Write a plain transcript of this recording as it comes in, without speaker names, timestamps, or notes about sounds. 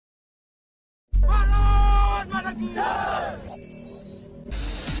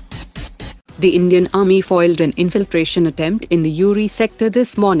The Indian Army foiled an infiltration attempt in the Uri sector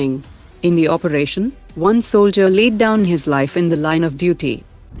this morning. In the operation, one soldier laid down his life in the line of duty.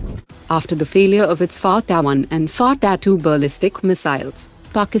 After the failure of its Fatah-1 and Fatah-2 ballistic missiles,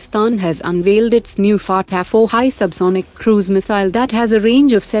 Pakistan has unveiled its new Fatah-4 high subsonic cruise missile that has a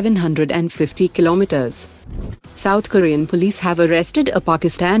range of 750 kilometers. South Korean police have arrested a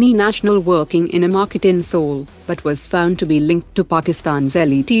Pakistani national working in a market in Seoul, but was found to be linked to Pakistan's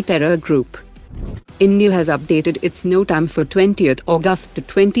elite terror group. India has updated its NOTAM for 20th August to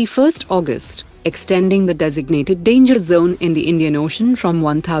 21st August, extending the designated danger zone in the Indian Ocean from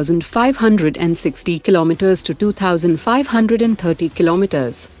 1,560 kilometers to 2,530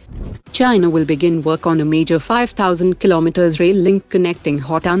 kilometers. China will begin work on a major 5,000 kilometers rail link connecting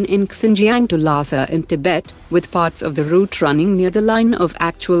Hotan in Xinjiang to Lhasa in Tibet, with parts of the route running near the line of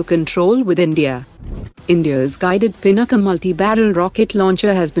actual control with India. India's guided Pinaka multi-barrel rocket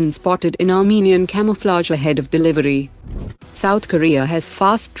launcher has been spotted in Armenian camouflage ahead of delivery. South Korea has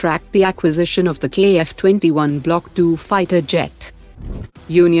fast-tracked the acquisition of the KF-21 Block II fighter jet.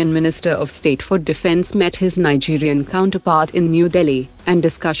 Union Minister of State for Defense met his Nigerian counterpart in New Delhi, and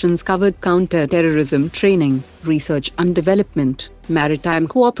discussions covered counter-terrorism training, research and development, maritime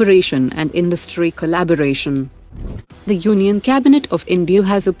cooperation and industry collaboration. The Union Cabinet of India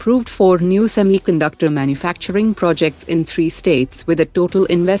has approved 4 new semiconductor manufacturing projects in 3 states with a total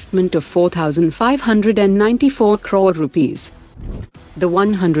investment of 4,594 crore rupees. The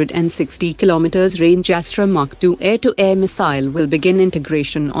 160 km range Astra Mark II air-to-air missile will begin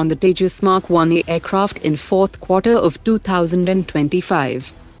integration on the Tejas Mark I aircraft in 4th quarter of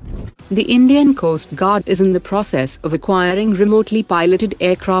 2025. The Indian Coast Guard is in the process of acquiring remotely piloted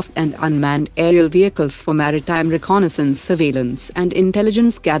aircraft and unmanned aerial vehicles for maritime reconnaissance, surveillance and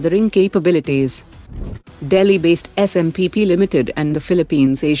intelligence gathering capabilities. Delhi-based SMPP Limited and the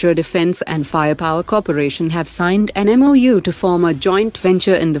Philippines Asia Defense and Firepower Corporation have signed an MOU to form a joint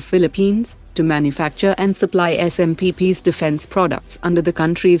venture in the Philippines to manufacture and supply SMPP's defense products under the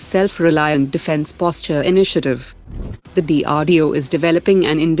country's Self-Reliant Defense Posture Initiative. The DRDO is developing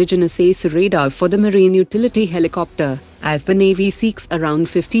an indigenous ACE radar for the marine utility helicopter, as the Navy seeks around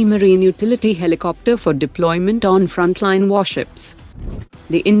 50 marine utility helicopter for deployment on frontline warships.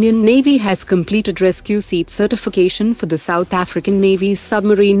 The Indian Navy has completed rescue seat certification for the South African Navy's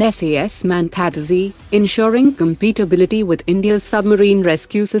submarine SAS Manthadzi, ensuring compatibility with India's submarine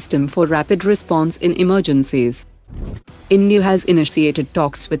rescue system for rapid response in emergencies. India has initiated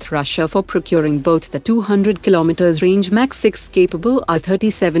talks with Russia for procuring both the 200 km range Mach 6 capable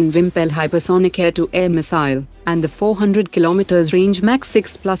R-37 Wimpel hypersonic air-to-air missile and the 400 km range Mach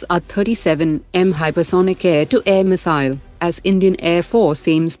 6 plus R-37M hypersonic air-to-air missile, as Indian Air Force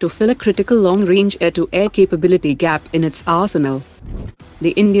aims to fill a critical long-range air-to-air capability gap in its arsenal.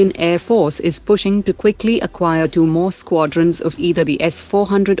 The Indian Air Force is pushing to quickly acquire 2 more squadrons of either the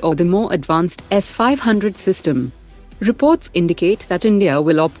S-400 or the more advanced S-500 system. Reports indicate that India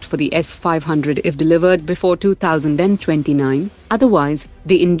will opt for the S-500 if delivered before 2029, otherwise,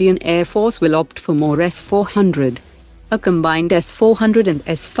 the Indian Air Force will opt for more S-400. A combined S-400 and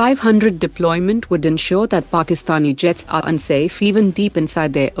S-500 deployment would ensure that Pakistani jets are unsafe even deep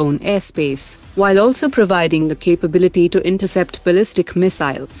inside their own airspace, while also providing the capability to intercept ballistic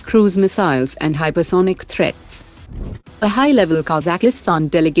missiles, cruise missiles and hypersonic threats. A high-level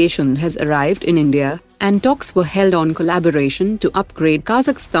Kazakhstan delegation has arrived in India, and talks were held on collaboration to upgrade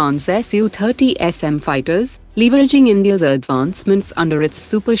Kazakhstan's Su-30SM fighters, leveraging India's advancements under its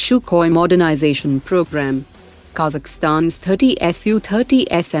Super Sukhoi modernization program. Kazakhstan's 30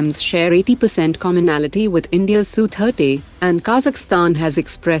 Su-30SMs share 80% commonality with India's Su-30, and Kazakhstan has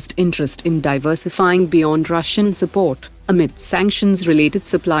expressed interest in diversifying beyond Russian support, amid sanctions-related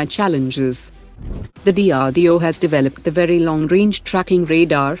supply challenges. The DRDO has developed the Very Long-Range Tracking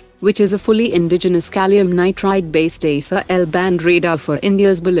Radar, which is a fully indigenous gallium nitride-based AESA L-band radar for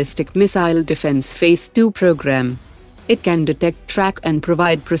India's ballistic missile defense Phase-2 program. It can detect, track and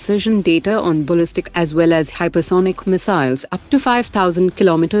provide precision data on ballistic as well as hypersonic missiles up to 5,000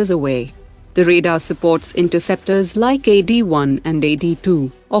 kilometers away. The radar supports interceptors like AD-1 and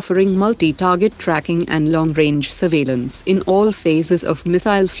AD-2, offering multi-target tracking and long-range surveillance in all phases of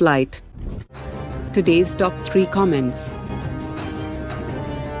missile flight. Today's top 3 comments.